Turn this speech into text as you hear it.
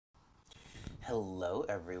Hello,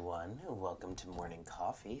 everyone. Welcome to Morning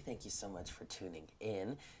Coffee. Thank you so much for tuning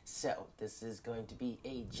in. So, this is going to be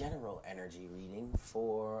a general energy reading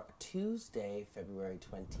for Tuesday, February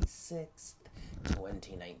 26th,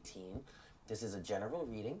 2019. This is a general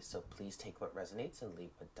reading, so please take what resonates and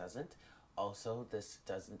leave what doesn't. Also, this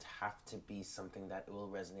doesn't have to be something that will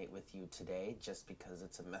resonate with you today just because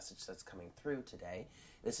it's a message that's coming through today.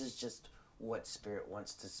 This is just what Spirit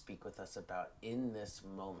wants to speak with us about in this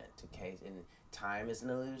moment, okay? And time is an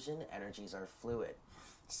illusion, energies are fluid.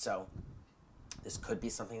 So this could be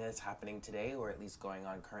something that's happening today or at least going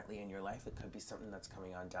on currently in your life. It could be something that's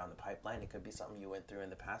coming on down the pipeline. It could be something you went through in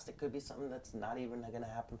the past. It could be something that's not even going to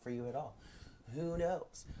happen for you at all. Who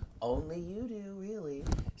knows? Only you do, really.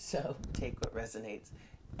 So take what resonates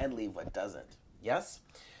and leave what doesn't. Yes?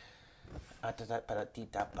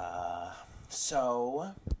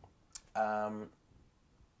 So I'm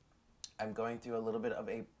going through a little bit of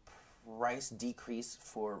a price decrease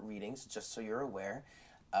for readings, just so you're aware.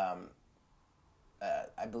 I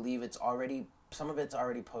believe some of it's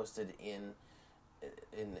already posted in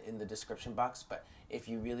the description box, but if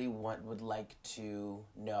you really would like to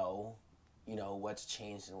know, what's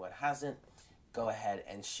changed and what hasn't, go ahead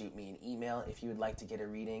and shoot me an email. If you would like to get a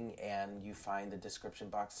reading and you find the description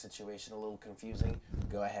box situation a little confusing,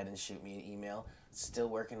 go ahead and shoot me an email. Still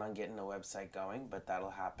working on getting a website going, but that'll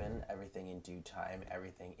happen. Everything in due time,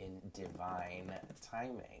 everything in divine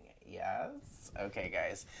timing. Yes? Okay,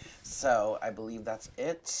 guys. So I believe that's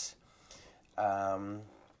it.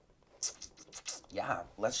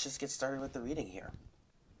 Let's just get started with the reading here.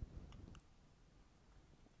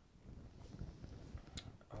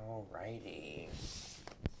 Alrighty.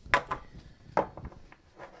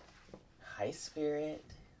 Hi, Spirit.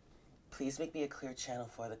 Please make me a clear channel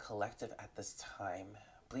for the collective at this time.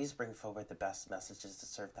 Please bring forward the best messages to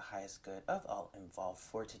serve the highest good of all involved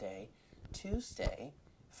for today, Tuesday,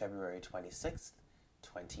 February 26th,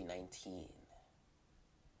 2019.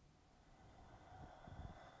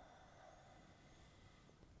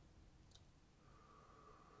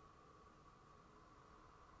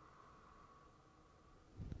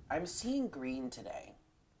 I'm seeing green today,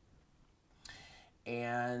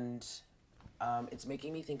 and it's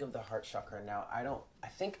making me think of the heart chakra. Now, I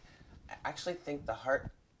actually think the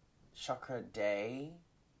heart chakra day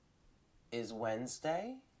is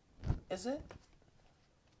Wednesday. Is it?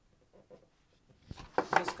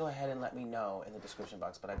 Please go ahead and let me know in the description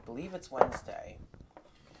box, but I believe it's Wednesday.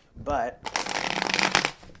 But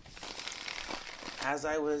as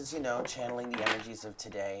I was, channeling the energies of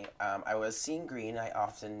today, I was seeing green. I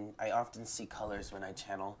often see colors when I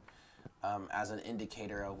channel, as an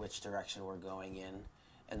indicator of which direction we're going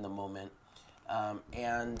in the moment.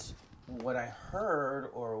 And what I heard,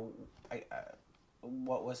 or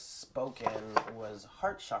what was spoken, was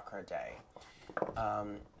Heart Chakra Day.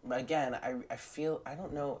 But again, I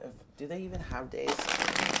don't know do they even have days?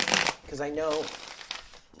 Because I know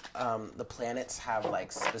the planets have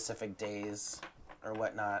like specific days or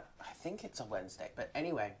whatnot. I think it's a Wednesday. But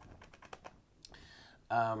anyway,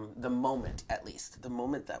 the moment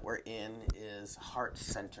that we're in is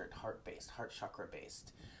heart-centered, heart-based, heart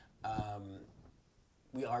chakra-based.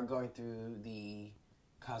 We are going through the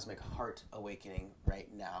cosmic heart awakening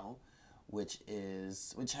right now, which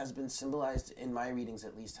has been symbolized, in my readings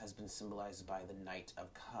at least, has been symbolized by the Knight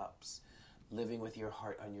of Cups, living with your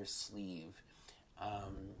heart on your sleeve,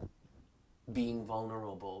 being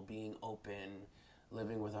vulnerable, being open,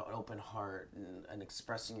 living with an open heart, and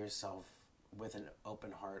expressing yourself with an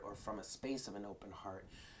open heart or from a space of an open heart.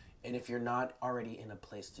 And if you're not already in a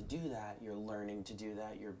place to do that, you're learning to do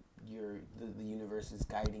that. The universe is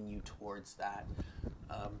guiding you towards that.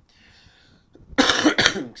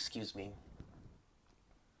 Excuse me.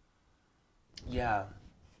 Yeah.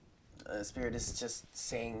 Spirit is just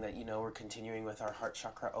saying that, we're continuing with our heart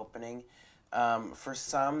chakra opening. For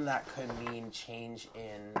some, that could mean change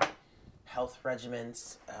in health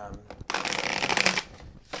regimens,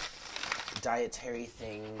 dietary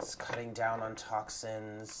things, cutting down on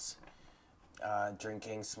toxins,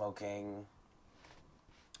 drinking, smoking,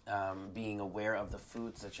 being aware of the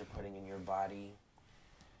foods that you're putting in your body.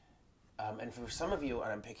 And for some of you, what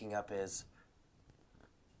I'm picking up is,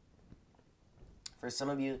 for some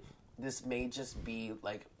of you, this may just be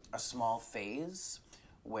like a small phase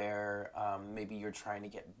where maybe you're trying to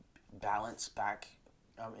get balance back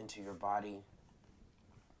into your body.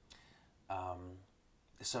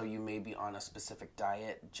 So you may be on a specific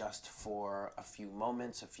diet just for a few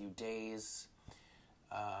moments, a few days,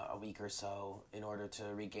 a week or so, in order to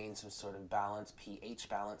regain some sort of balance, pH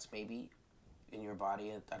balance maybe, in your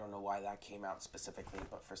body. I don't know why that came out specifically,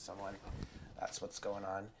 but for someone, that's what's going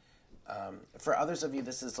on. For others of you,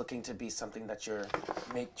 this is looking to be something that you're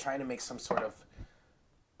trying to make some sort of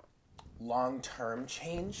long-term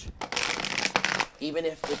change. Even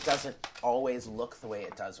if it doesn't always look the way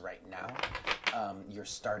it does right now, you're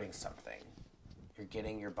starting something. You're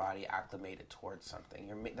getting your body acclimated towards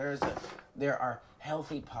something. There are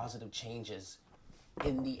healthy, positive changes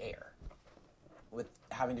in the air with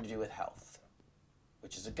having to do with health,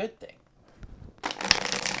 which is a good thing.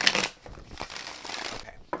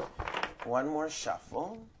 Okay, one more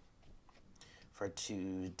shuffle for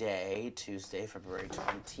today, Tuesday, February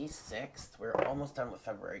 26th. We're almost done with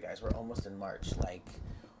February, guys. We're almost in March. Like,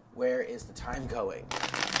 where is the time going?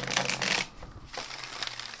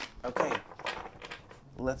 Okay,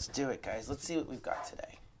 let's do it, guys. Let's see what we've got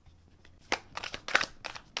today.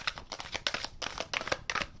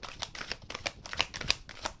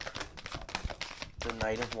 The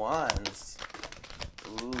Knight of Wands.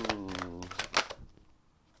 Ooh.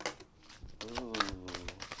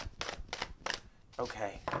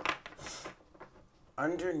 Okay.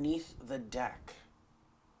 Underneath the deck.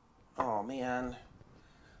 Oh, man.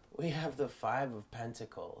 We have the Five of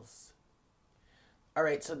Pentacles. All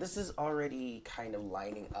right, so this is already kind of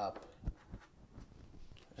lining up.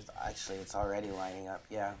 It's already lining up,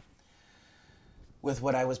 yeah, with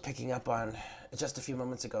what I was picking up on just a few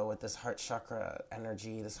moments ago with this heart chakra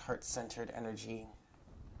energy, this heart-centered energy.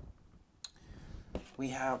 We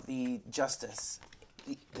have the Justice,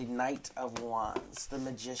 the Knight of Wands, the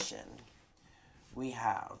Magician. We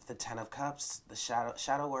have the Ten of Cups, the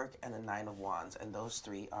shadow work, and the Nine of Wands, and those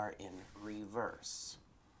three are in reverse.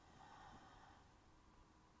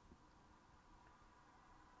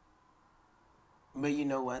 But you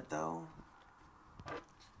know what, though?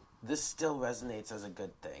 This still resonates as a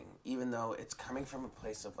good thing, even though it's coming from a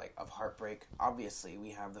place of heartbreak. Obviously, we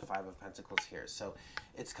have the Five of Pentacles here, so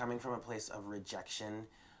it's coming from a place of rejection,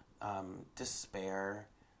 despair,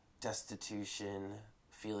 destitution,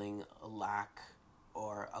 feeling a lack,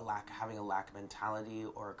 having a lack mentality,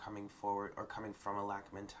 or coming from a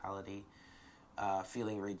lack mentality,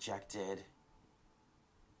 feeling rejected.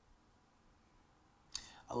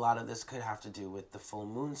 A lot of this could have to do with the full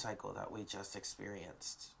moon cycle that we just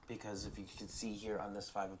experienced. Because if you can see here on this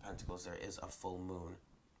Five of Pentacles, there is a full moon.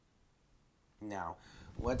 Now,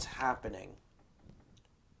 what's happening?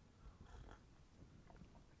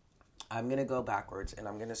 I'm going to go backwards, and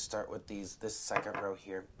I'm going to start with this second row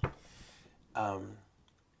here.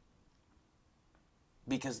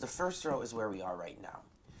 Because the first row is where we are right now.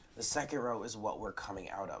 The second row is what we're coming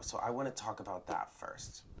out of. So I want to talk about that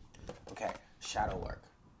first. Okay, shadow work.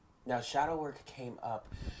 Now, shadow work came up.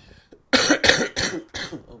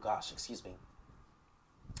 Oh gosh, excuse me.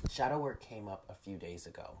 Shadow work came up a few days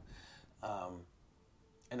ago,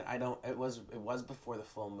 and it was before the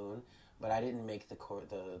full moon, but I didn't make the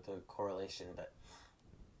correlation. But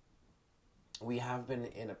we have been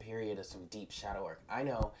in a period of some deep shadow work. I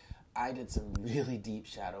know I did some really deep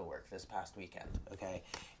shadow work this past weekend. Okay,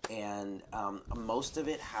 and most of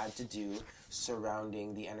it had to do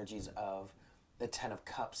surrounding the energies of the Ten of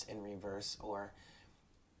Cups in reverse, or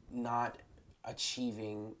not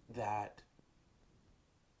achieving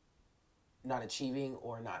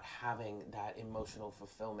or not having that emotional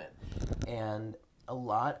fulfillment. And a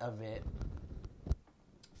lot of it,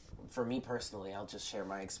 for me personally, I'll just share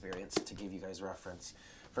my experience to give you guys reference.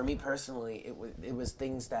 For me personally, it was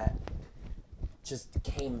things that just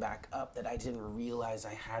came back up that I didn't realize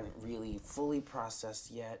I hadn't really fully processed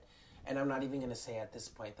yet. And I'm not even going to say at this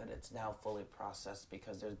point that it's now fully processed,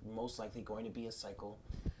 because there's most likely going to be a cycle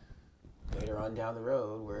later on down the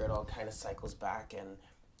road where it all kind of cycles back and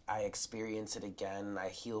I experience it again. I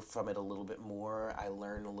heal from it a little bit more. I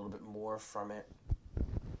learn a little bit more from it.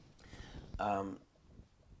 And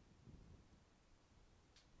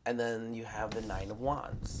then you have the Nine of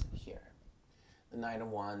Wands here. The Nine of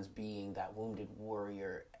Wands being that wounded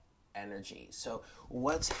warrior energy. So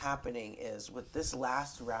what's happening is, with this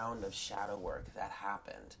last round of shadow work that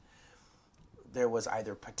happened, there was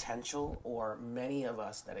either potential, or many of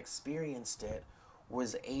us that experienced it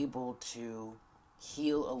was able to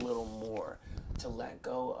heal a little more, to let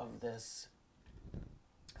go of this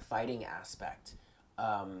fighting aspect,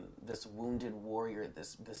 this wounded warrior,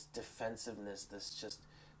 this defensiveness, this just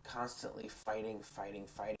constantly fighting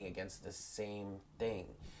against the same thing.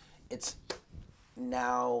 It's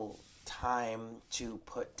now time to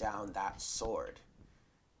put down that sword.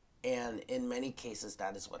 And in many cases,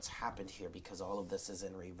 that is what's happened here, because all of this is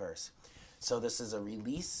in reverse. So this is a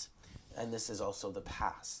release, and this is also the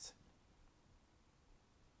past.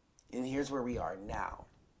 And here's where we are now.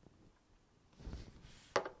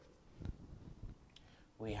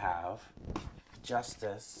 We have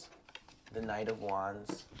Justice the Knight of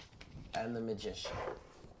Wands, and the Magician.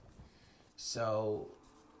 So,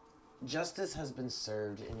 justice has been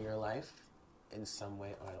served in your life in some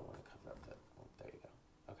way. Oh, I don't want to cover up that. Oh, there you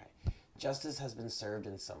go. Okay. Justice has been served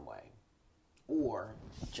in some way. Or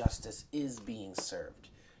justice is being served.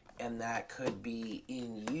 And that could be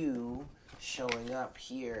in you showing up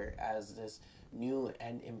here as this new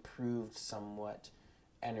and improved somewhat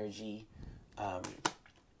energy.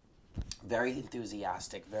 Very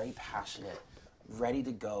enthusiastic, very passionate, ready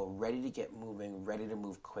to go, ready to get moving, ready to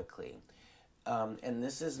move quickly. And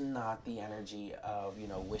this is not the energy of,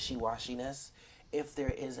 wishy-washiness. If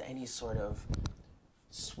there is any sort of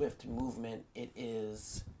swift movement, it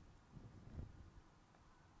is,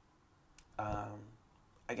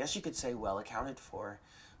 I guess you could say, well accounted for,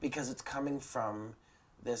 because it's coming from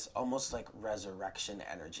this almost like resurrection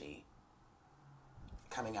energy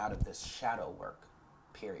coming out of this shadow work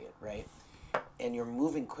period, right? And you're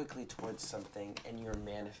moving quickly towards something, and you're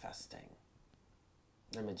manifesting.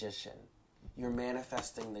 The Magician. You're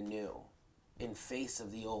manifesting the new in face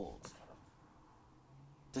of the old.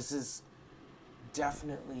 This is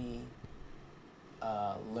definitely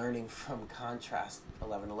learning from contrast,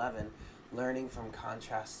 11:11, learning from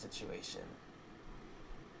contrast situation.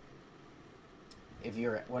 If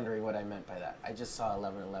you're wondering what I meant by that, I just saw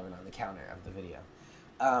 11:11 on the counter of the video.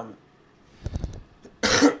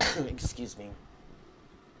 Excuse me.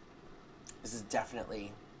 This is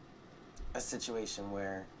definitely a situation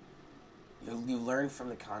where you learn from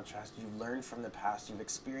the contrast, you've learned from the past, you've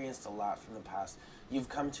experienced a lot from the past, you've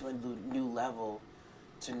come to a new level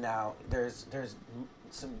to now, there's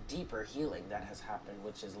some deeper healing that has happened,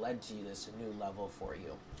 which has led to this new level for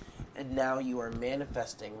you. And now you are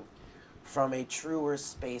manifesting from a truer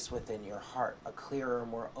space within your heart, a clearer,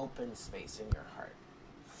 more open space in your heart.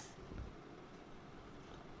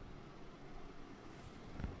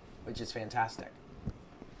 Which is fantastic.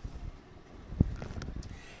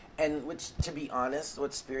 And which, to be honest,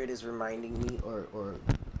 what Spirit is reminding me, or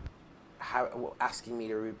asking me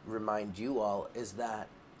to remind you all, is that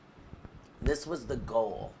this was the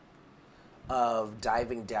goal of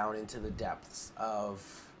diving down into the depths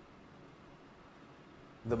of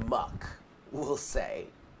the muck, we'll say,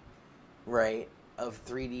 right, of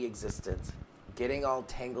 3D existence, getting all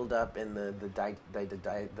tangled up in the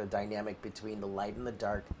dynamic between the light and the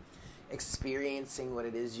dark, experiencing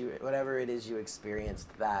whatever it is you experienced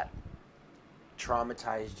that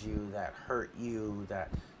traumatized you, that hurt you,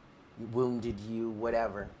 that wounded you,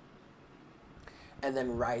 whatever, and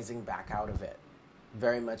then rising back out of it.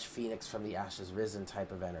 Very much Phoenix from the ashes risen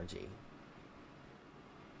type of energy,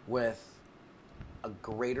 with a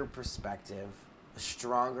greater perspective, a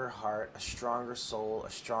stronger heart, a stronger soul,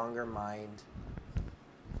 a stronger mind,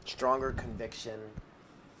 stronger conviction,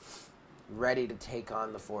 ready to take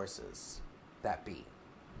on the forces that be.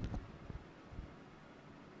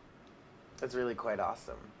 That's really quite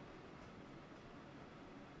awesome.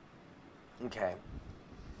 Okay.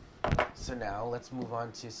 So now let's move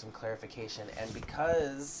on to some clarification. And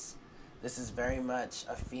because this is very much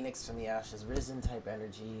a Phoenix from the ashes risen type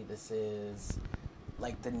energy, this is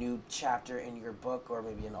like the new chapter in your book, or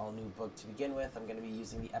maybe an all new book to begin with, I'm going to be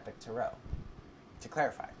using the Epic Tarot to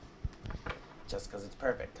clarify. Just because it's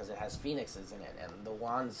perfect, because it has phoenixes in it, and the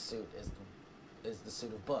wand suit is the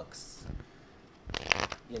suit of books,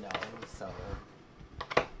 so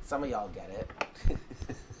some of y'all get it.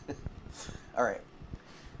 All right.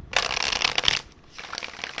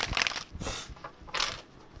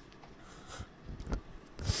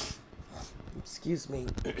 Excuse me.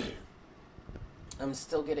 I'm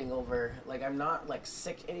still getting over, I'm not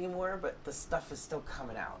sick anymore, but the stuff is still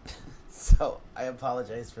coming out. So I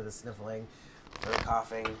apologize for the sniffling, for the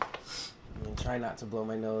coughing. I'm going to try not to blow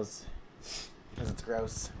my nose because it's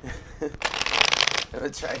gross. I'm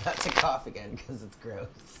going to try not to cough again because it's gross.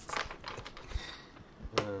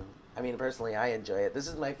 Personally, I enjoy it. This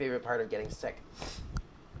is my favorite part of getting sick.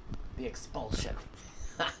 The expulsion.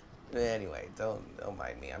 Anyway, don't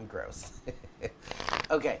mind me. I'm gross.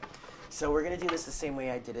 Okay, so we're going to do this the same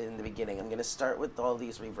way I did it in the beginning. I'm going to start with all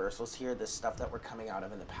these reversals here, this stuff that we're coming out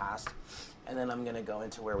of in the past, and then I'm going to go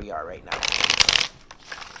into where we are right now.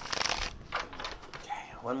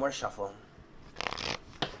 Okay, one more shuffle.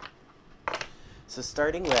 So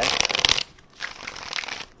starting with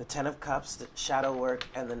the Ten of Cups, the Shadow Work,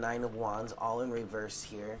 and the Nine of Wands, all in reverse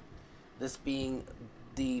here. This being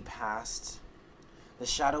the past. The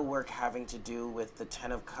Shadow Work having to do with the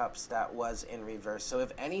Ten of Cups that was in reverse. So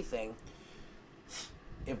if anything,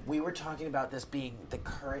 if we were talking about this being the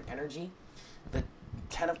current energy, the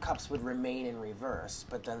Ten of Cups would remain in reverse,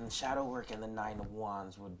 but then Shadow Work and the Nine of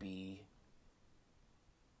Wands would be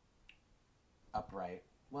upright.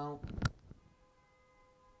 Well,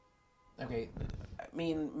 okay, I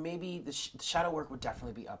mean, maybe the shadow work would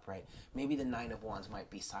definitely be upright. Maybe the Nine of Wands might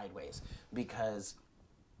be sideways, because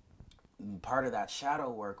part of that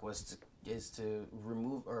shadow work is to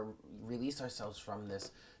remove or release ourselves from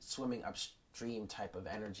this swimming upstream type of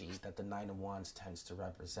energy that the Nine of Wands tends to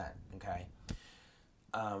represent. Okay,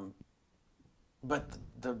 but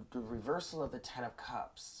the reversal of the Ten of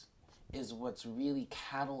Cups is what's really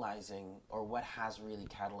catalyzing, or what has really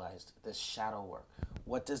catalyzed this shadow work.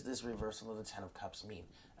 What does this reversal of the Ten of Cups mean?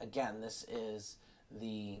 Again, this is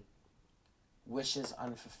the wishes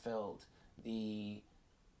unfulfilled, the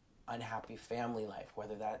unhappy family life,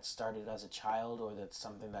 whether that started as a child or that's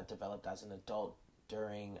something that developed as an adult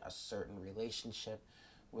during a certain relationship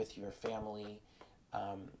with your family,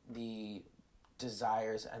 the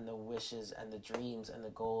desires and the wishes and the dreams and the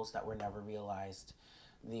goals that were never realized,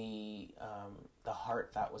 the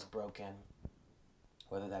heart that was broken,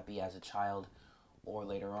 whether that be as a child or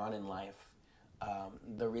later on in life,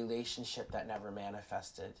 the relationship that never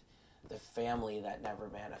manifested, the family that never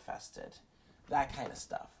manifested, that kind of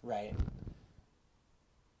stuff, right?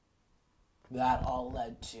 That all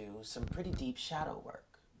led to some pretty deep shadow work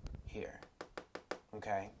here,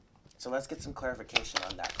 okay? So let's get some clarification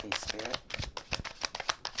on that, please, Spirit.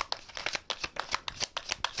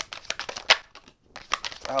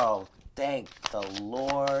 Oh, thank the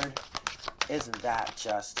Lord. Isn't that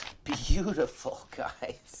just beautiful,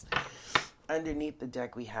 guys? Underneath the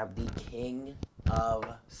deck, we have the King of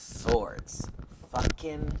Swords.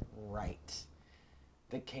 Fucking right.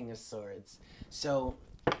 The King of Swords. So,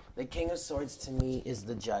 the King of Swords to me is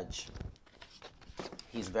the judge.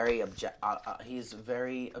 He's very objective.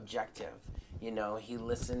 You know, he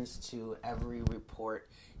listens to every report.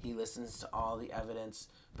 He listens to all the evidence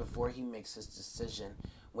before he makes his decision.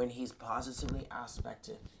 When he's positively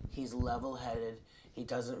aspected, he's level-headed. He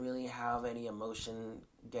doesn't really have any emotion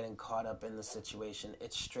getting caught up in the situation.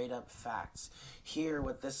 It's straight up facts. Here,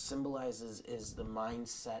 what this symbolizes is the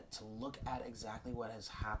mindset to look at exactly what has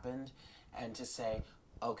happened and to say,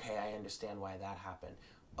 okay, I understand why that happened.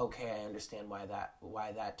 Okay, I understand why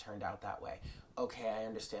that turned out that way. Okay, I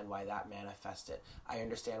understand why that manifested. I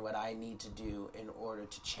understand what I need to do in order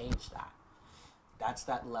to change that. That's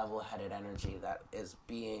that level-headed energy that is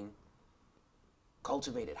being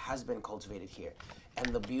cultivated, has been cultivated here. And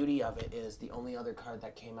the beauty of it is the only other card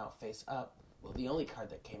that came out face up, the only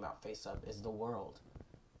card that came out face up is the World.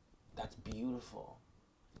 That's beautiful.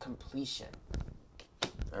 Completion.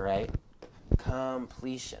 All right?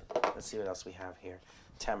 Completion. Let's see what else we have here.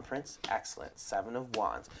 Temperance, excellent. Seven of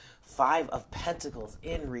Wands. Five of Pentacles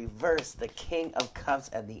in reverse. The King of Cups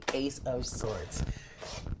and the Ace of Swords.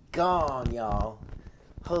 Gone, y'all.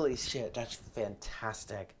 Holy shit, that's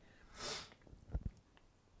fantastic.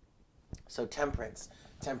 So Temperance.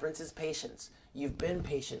 Temperance is patience. You've been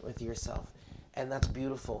patient with yourself, and that's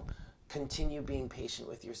beautiful. Continue being patient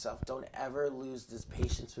with yourself. Don't ever lose this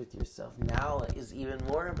patience with yourself. Now is even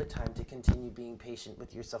more of a time to continue being patient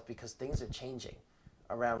with yourself, because things are changing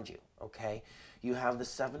around you, okay? You have the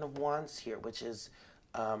Seven of Wands here, which is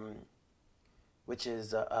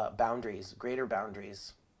boundaries, greater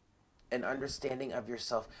boundaries, an understanding of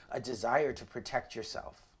yourself, a desire to protect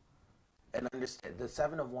yourself. And understand the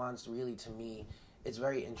Seven of Wands really, to me, it's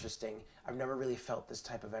very interesting. I've never really felt this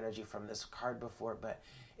type of energy from this card before, but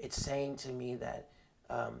it's saying to me that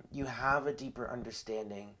you have a deeper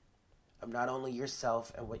understanding of not only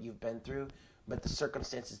yourself and what you've been through, but the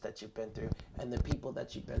circumstances that you've been through and the people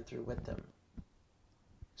that you've been through with them.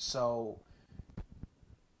 So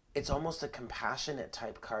it's almost a compassionate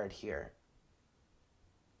type card here.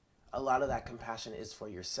 A lot of that compassion is for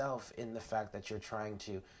yourself, in the fact that you're trying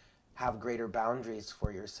to have greater boundaries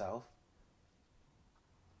for yourself.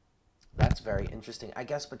 That's very interesting, I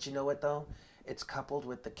guess. But you know what, though? It's coupled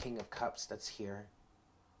with the King of Cups that's here.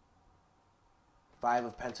 Five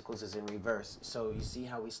of Pentacles is in reverse. So you see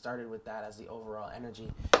how we started with that as the overall energy.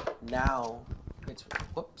 Now it's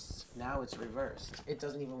reversed. It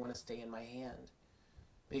doesn't even want to stay in my hand,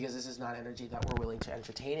 because this is not energy that we're willing to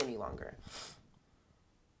entertain any longer.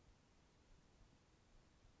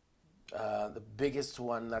 The biggest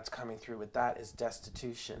one that's coming through with that is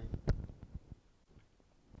destitution.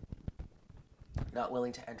 Not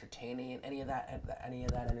willing to entertain any of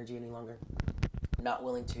that energy any longer. Not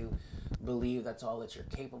willing to believe that's all that you're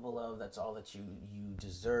capable of, that's all that you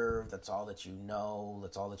deserve, that's all that you know,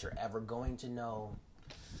 that's all that you're ever going to know.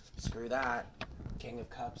 Screw that. King of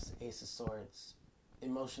Cups, Ace of Swords.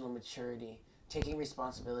 Emotional maturity, taking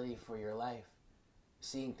responsibility for your life,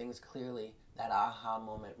 seeing things clearly, that aha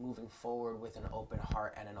moment, moving forward with an open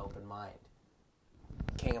heart and an open mind.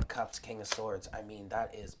 King of Cups, King of Swords. I mean,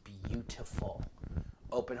 that is beautiful.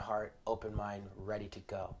 Open heart, open mind, ready to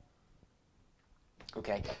go.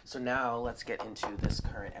 Okay, so now let's get into this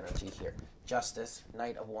current energy here. Justice,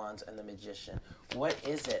 Knight of Wands, and the Magician. What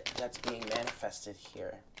is it that's being manifested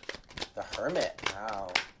here? The Hermit.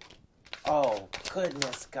 Wow. Oh,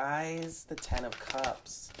 goodness, guys. The Ten of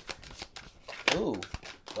Cups. Ooh.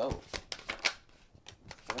 Whoa.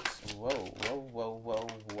 Whoa.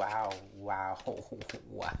 Wow.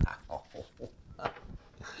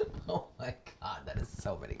 Oh my god, that is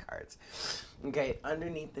so many cards. Okay,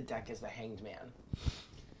 underneath the deck is the Hanged Man.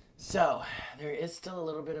 So, there is still a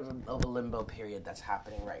little bit of a limbo period that's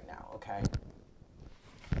happening right now, okay?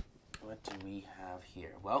 What do we have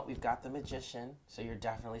here? Well, we've got the Magician, so you're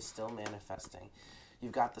definitely still manifesting.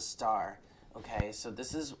 You've got the Star, okay? So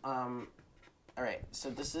this is, alright, so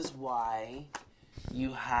this is why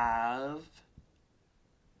you have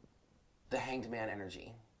the Hanged Man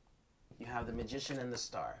energy. You have the Magician and the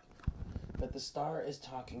Star. But the Star is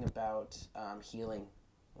talking about healing,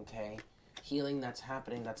 okay? Healing that's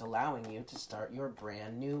happening, that's allowing you to start your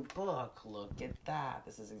brand new book. Look at that.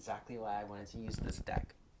 This is exactly why I wanted to use this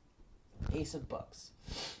deck. Ace of Books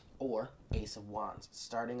or Ace of Wands.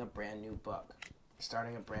 Starting a brand new book.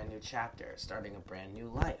 Starting a brand new chapter. Starting a brand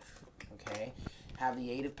new life, okay? Have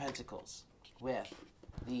the Eight of Pentacles with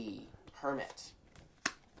the Hermit,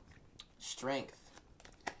 Strength,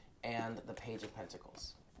 and the Page of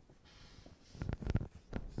Pentacles.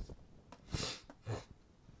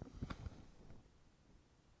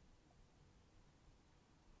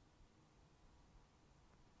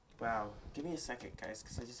 Wow. Give me a second, guys,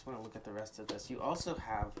 because I just want to look at the rest of this. You also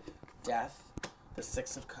have Death, the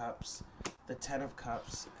Six of Cups, the Ten of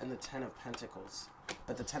Cups, and the Ten of Pentacles.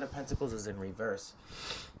 But the Ten of Pentacles is in reverse.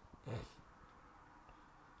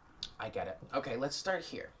 I get it. Okay, let's start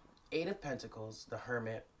here. Eight of Pentacles, the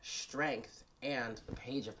Hermit, Strength, and the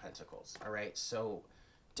Page of Pentacles. All right, so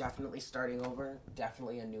definitely starting over,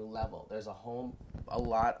 definitely a new level. There's a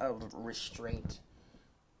lot of restraint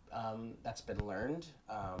that's been learned.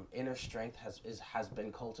 Inner strength has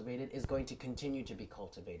been cultivated, is going to continue to be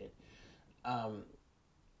cultivated.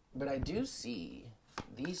 But I do see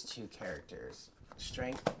these two characters,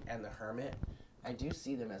 Strength and the Hermit, I do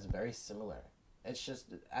see them as very similar. It's just,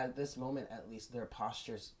 at this moment at least, their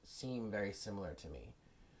postures seem very similar to me.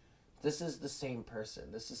 This is the same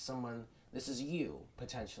person. This is you,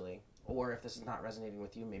 potentially. Or if this is not resonating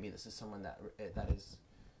with you, maybe this is someone that is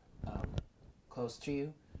close to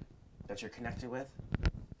you, that you're connected with.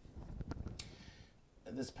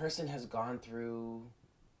 This person has gone through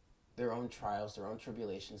their own trials, their own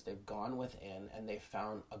tribulations. They've gone within, and they've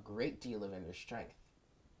found a great deal of inner strength.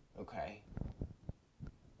 Okay?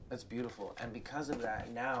 That's beautiful. And because of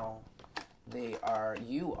that, now they are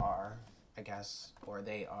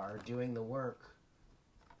doing the work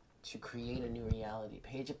to create a new reality.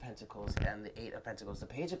 Page of Pentacles and the Eight of Pentacles. The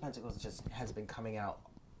Page of Pentacles just has been coming out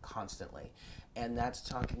constantly. And that's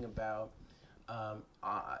talking about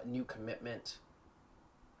new commitment,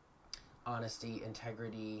 honesty,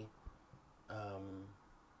 integrity,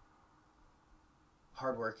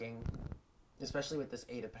 hardworking, especially with this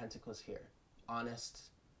Eight of Pentacles here. Honest,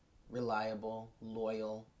 reliable,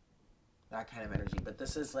 loyal, that kind of energy. But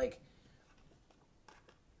this is like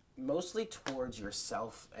mostly towards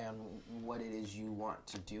yourself and what it is you want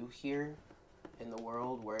to do here in the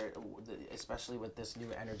world, where especially with this new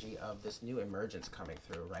energy of this new emergence coming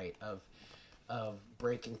through, right? Of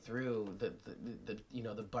breaking through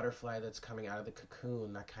the butterfly that's coming out of the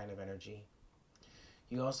cocoon, that kind of energy.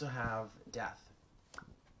 You also have Death.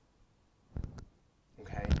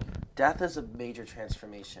 Okay? Death is a major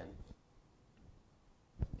transformation.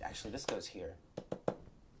 Actually, this goes here.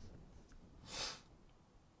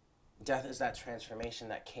 Death is that transformation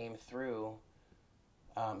that came through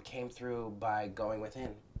by going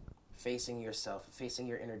within, facing yourself, facing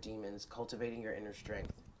your inner demons, cultivating your inner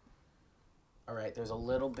strength. All right, there's a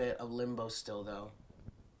little bit of limbo still, though.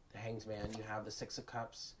 The Hanged Man, you have the Six of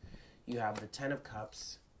Cups, you have the Ten of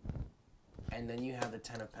Cups, and then you have the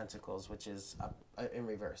Ten of Pentacles, which is up, in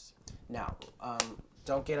reverse. Now,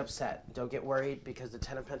 don't get upset. Don't get worried, because the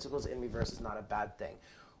Ten of Pentacles in reverse is not a bad thing.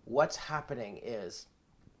 What's happening is,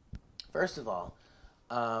 first of all,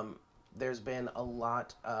 there's been a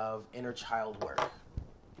lot of inner child work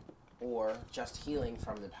or just healing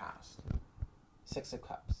from the past. Six of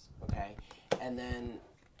Cups, okay? And then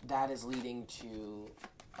that is leading to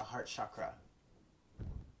a heart chakra,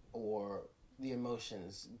 or the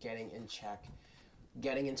emotions getting in check,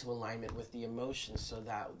 getting into alignment with the emotions, so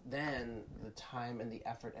that then the time and the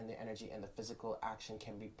effort and the energy and the physical action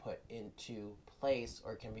can be put into place,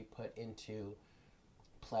 or can be put into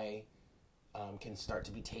play can start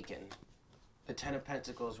to be taken. The Ten of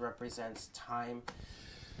Pentacles represents time.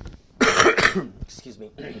 Excuse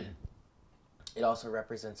me. It also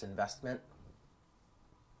represents investment.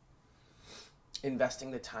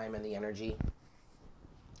 Investing the time and the energy.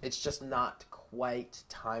 It's just not quite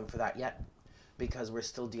time for that yet because we're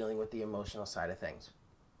still dealing with the emotional side of things.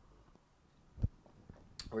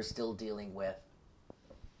 We're still dealing with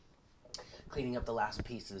cleaning up the last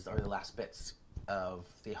pieces or the last bits of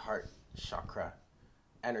the heart chakra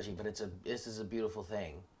energy, but this is a beautiful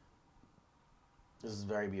thing. This is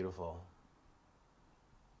very beautiful.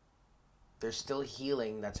 There's still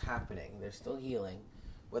healing that's happening. There's still healing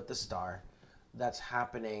with the star that's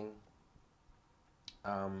happening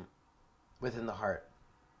within the heart.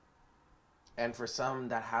 And for some,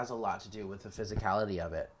 that has a lot to do with the physicality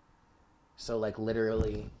of it. So like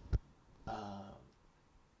literally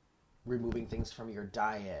removing things from your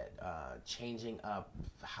diet, changing up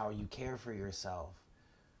how you care for yourself.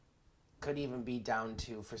 Could even be down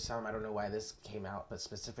to, for some, I don't know why this came out, but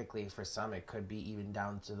specifically for some, it could be even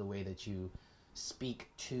down to the way that you speak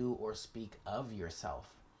to or speak of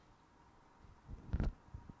yourself.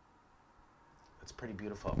 It's pretty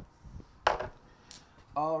beautiful.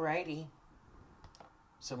 Alrighty.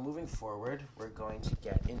 So moving forward, we're going to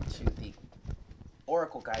get into the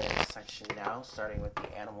Oracle guidance section now, starting with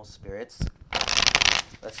the animal spirits.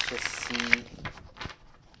 Let's just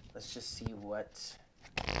see what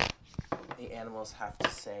the animals have to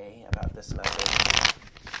say about this message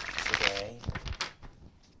today.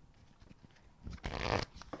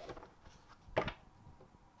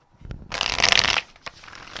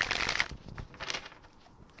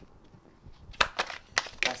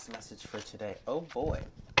 Best message for today. Oh boy,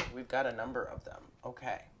 we've got a number of them.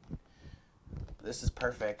 Okay. This is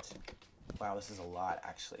perfect. Wow, this is a lot,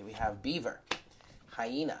 actually. We have beaver,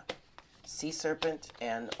 hyena, sea serpent,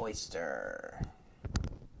 and oyster.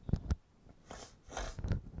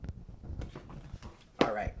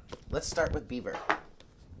 All right, let's start with beaver.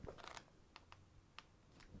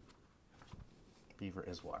 Beaver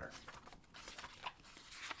is water.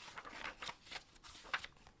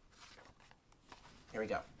 Here we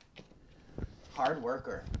go. Hard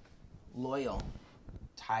worker, loyal,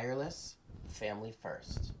 tireless, family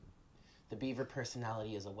first. The beaver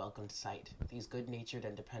personality is a welcomed sight. These good-natured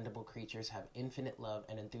and dependable creatures have infinite love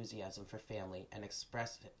and enthusiasm for family and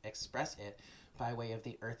express it by way of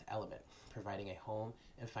the earth element, providing a home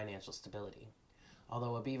and financial stability.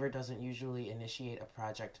 Although a beaver doesn't usually initiate a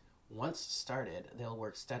project once started, they'll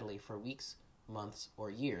work steadily for weeks, months,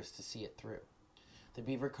 or years to see it through. The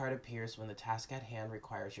beaver card appears when the task at hand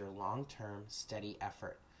requires your long-term, steady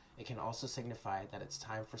effort. It can also signify that it's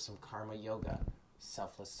time for some karma yoga,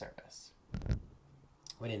 selfless service.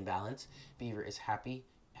 When in balance, beaver is happy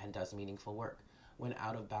and does meaningful work. When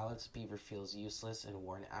out of balance, beaver feels useless and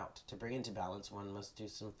worn out. To bring into balance, one must do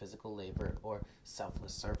some physical labor or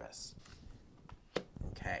selfless service.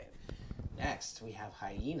 Okay, next we have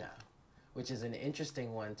hyena, which is an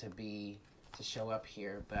interesting one to show up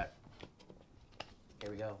here, but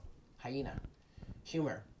here we go. Hyena,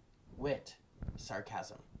 humor, wit,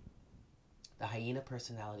 sarcasm. The hyena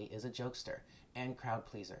personality is a jokester and crowd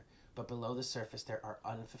pleaser, but below the surface there are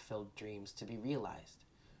unfulfilled dreams to be realized.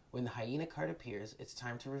 When the hyena card appears, it's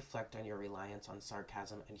time to reflect on your reliance on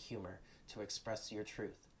sarcasm and humor to express your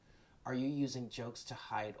truth. Are you using jokes to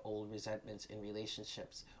hide old resentments in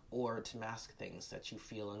relationships or to mask things that you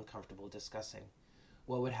feel uncomfortable discussing?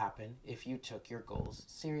 What would happen if you took your goals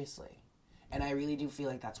seriously? And I really do feel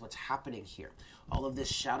like that's what's happening here. All of this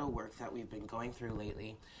shadow work that we've been going through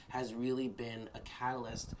lately has really been a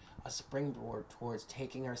catalyst, a springboard towards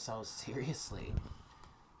taking ourselves seriously.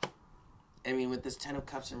 I mean, with this Ten of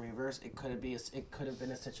Cups in reverse, it could have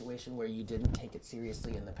been a situation where you didn't take it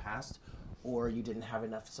seriously in the past, or you didn't have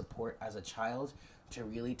enough support as a child to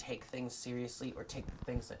really take things seriously, or take the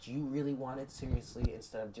things that you really wanted seriously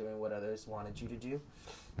instead of doing what others wanted you to do.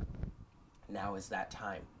 Now is that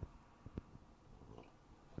time.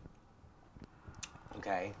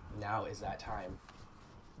 Okay, now is that time.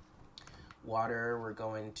 Water, we're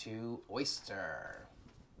going to oyster.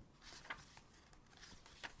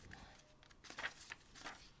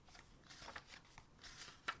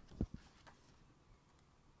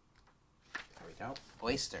 There we go.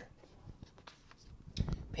 Oyster.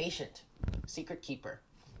 Patient, secret keeper,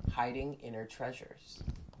 hiding inner treasures.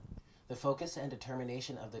 The focus and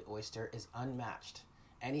determination of the oyster is unmatched.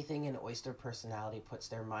 Anything an oyster personality puts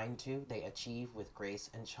their mind to, they achieve with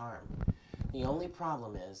grace and charm. The only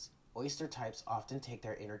problem is, oyster types often take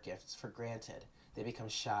their inner gifts for granted. They become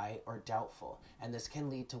shy or doubtful, and this can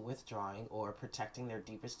lead to withdrawing or protecting their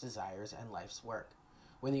deepest desires and life's work.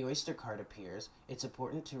 When the oyster card appears, it's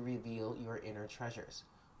important to reveal your inner treasures.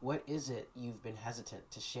 What is it you've been hesitant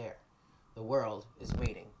to share? The world is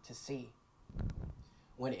waiting to see.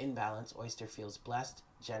 When in balance, oyster feels blessed,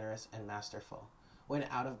 generous, and masterful. When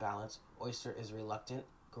out of balance, oyster is reluctant,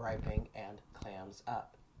 griping, and clams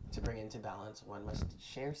up. To bring into balance, one must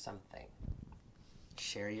share something.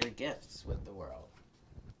 Share your gifts with the world.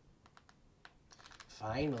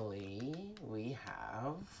 Finally, we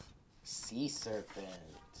have sea serpent.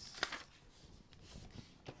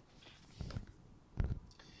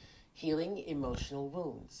 Healing emotional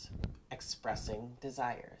wounds, expressing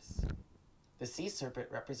desires. The sea serpent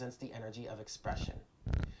represents the energy of expression.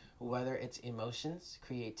 Whether it's emotions,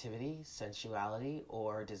 creativity, sensuality,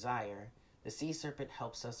 or desire, the sea serpent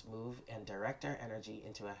helps us move and direct our energy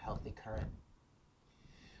into a healthy current.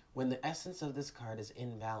 When the essence of this card is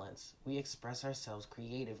in balance, we express ourselves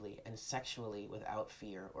creatively and sexually without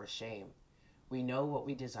fear or shame. We know what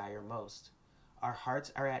we desire most. Our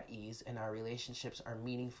hearts are at ease and our relationships are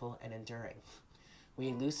meaningful and enduring.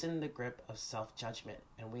 We loosen the grip of self-judgment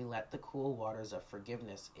and we let the cool waters of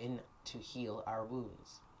forgiveness in to heal our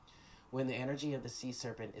wounds. When the energy of the sea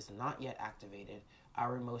serpent is not yet activated,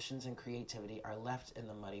 our emotions and creativity are left in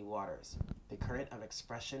the muddy waters. The current of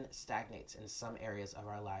expression stagnates in some areas of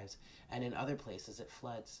our lives, and in other places it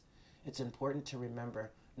floods. It's important to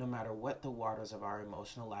remember, no matter what the waters of our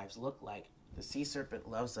emotional lives look like, the sea serpent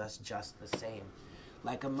loves us just the same.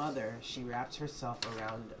 Like a mother, she wraps herself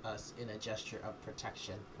around us in a gesture of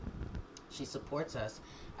protection. She supports us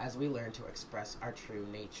as we learn to express our true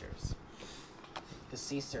natures. The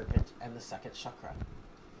sea serpent and the second chakra.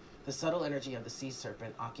 The subtle energy of the sea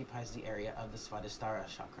serpent occupies the area of the Svadhisthana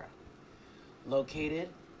chakra. Located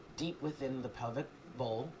deep within the pelvic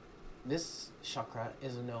bowl, this chakra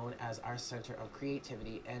is known as our center of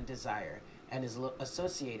creativity and desire and is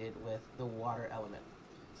associated with the water element.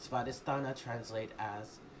 Svadhisthana translates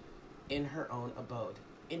as in her own abode,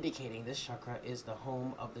 indicating this chakra is the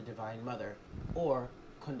home of the Divine Mother or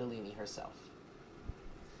Kundalini herself.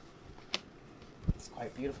 It's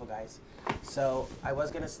quite beautiful, guys. So I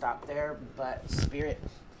was going to stop there, but Spirit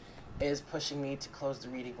is pushing me to close the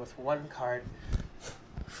reading with one card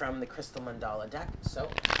from the Crystal Mandala deck. So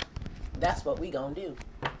that's what we gonna do.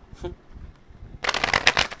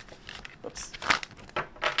 Whoops.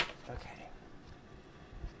 Okay.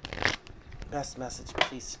 Best message,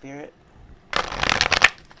 please, Spirit,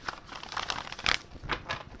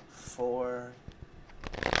 for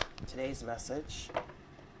today's message.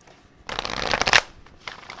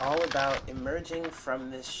 All about emerging from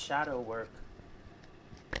this shadow work,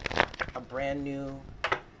 a brand new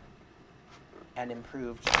and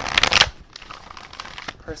improved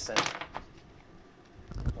person.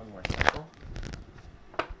 One more cycle.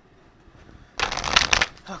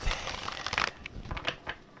 Okay.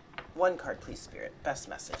 One card, please, Spirit. Best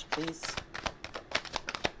message, please.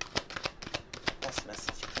 Best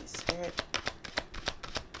message, please, Spirit.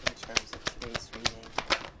 In terms of today's reading.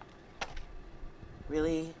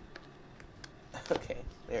 Really? Okay,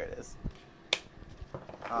 there it is.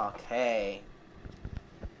 Okay.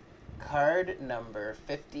 Card number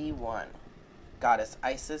 51. Goddess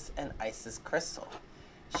Isis and Isis Crystal.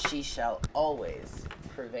 She shall always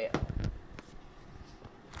prevail.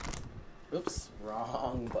 Oops,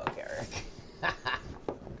 wrong book, Eric.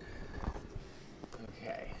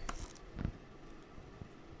 Okay.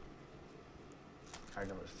 Card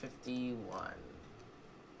number 51.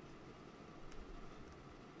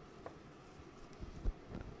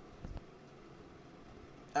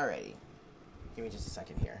 Alrighty. Give me just a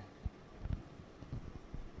second here.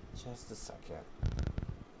 Just a second.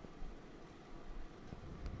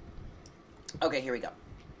 Okay, here we go.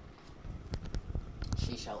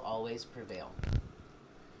 She shall always prevail.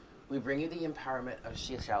 We bring you the empowerment of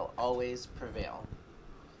she shall always prevail.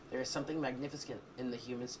 There is something magnificent in the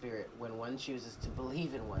human spirit when one chooses to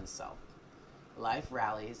believe in oneself. Life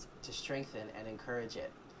rallies to strengthen and encourage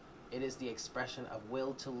it. It is the expression of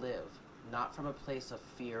will to live, not from a place of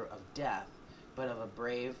fear of death, but of a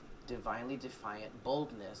brave, divinely defiant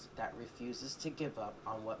boldness that refuses to give up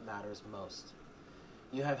on what matters most.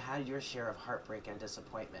 You have had your share of heartbreak and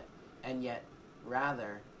disappointment, and yet,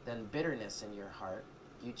 rather than bitterness in your heart,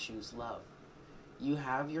 you choose love. You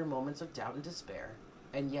have your moments of doubt and despair,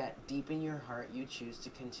 and yet, deep in your heart, you choose to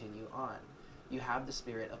continue on. You have the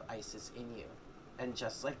spirit of Isis in you, and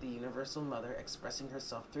just like the Universal Mother expressing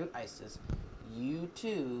herself through Isis, you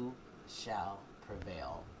too shall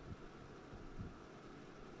prevail.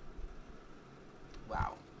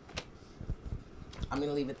 Wow. I'm going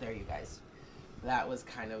to leave it there, you guys. That was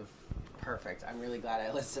kind of perfect. I'm really glad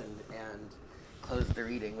I listened, and close the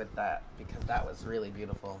reading with that because that was really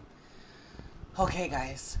beautiful. Okay,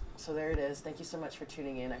 guys, so there it is. Thank you so much for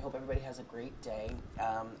tuning in. I hope everybody has a great day.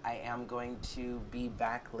 I am going to be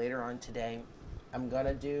back later on today. I'm going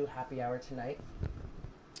to do happy hour tonight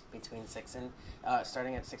between 6 and,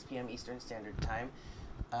 starting at 6 p.m. Eastern Standard Time.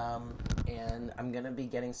 And I'm going to be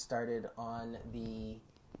getting started on the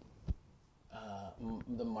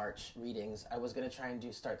March readings. I was going to try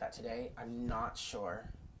and start that today. I'm not sure.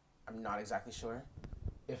 I'm not exactly sure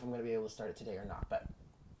if I'm going to be able to start it today or not, but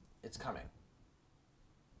it's coming.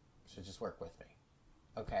 So just work with me.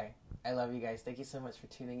 Okay? I love you guys. Thank you so much for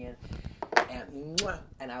tuning in.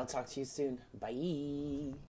 And I'll talk to you soon. Bye.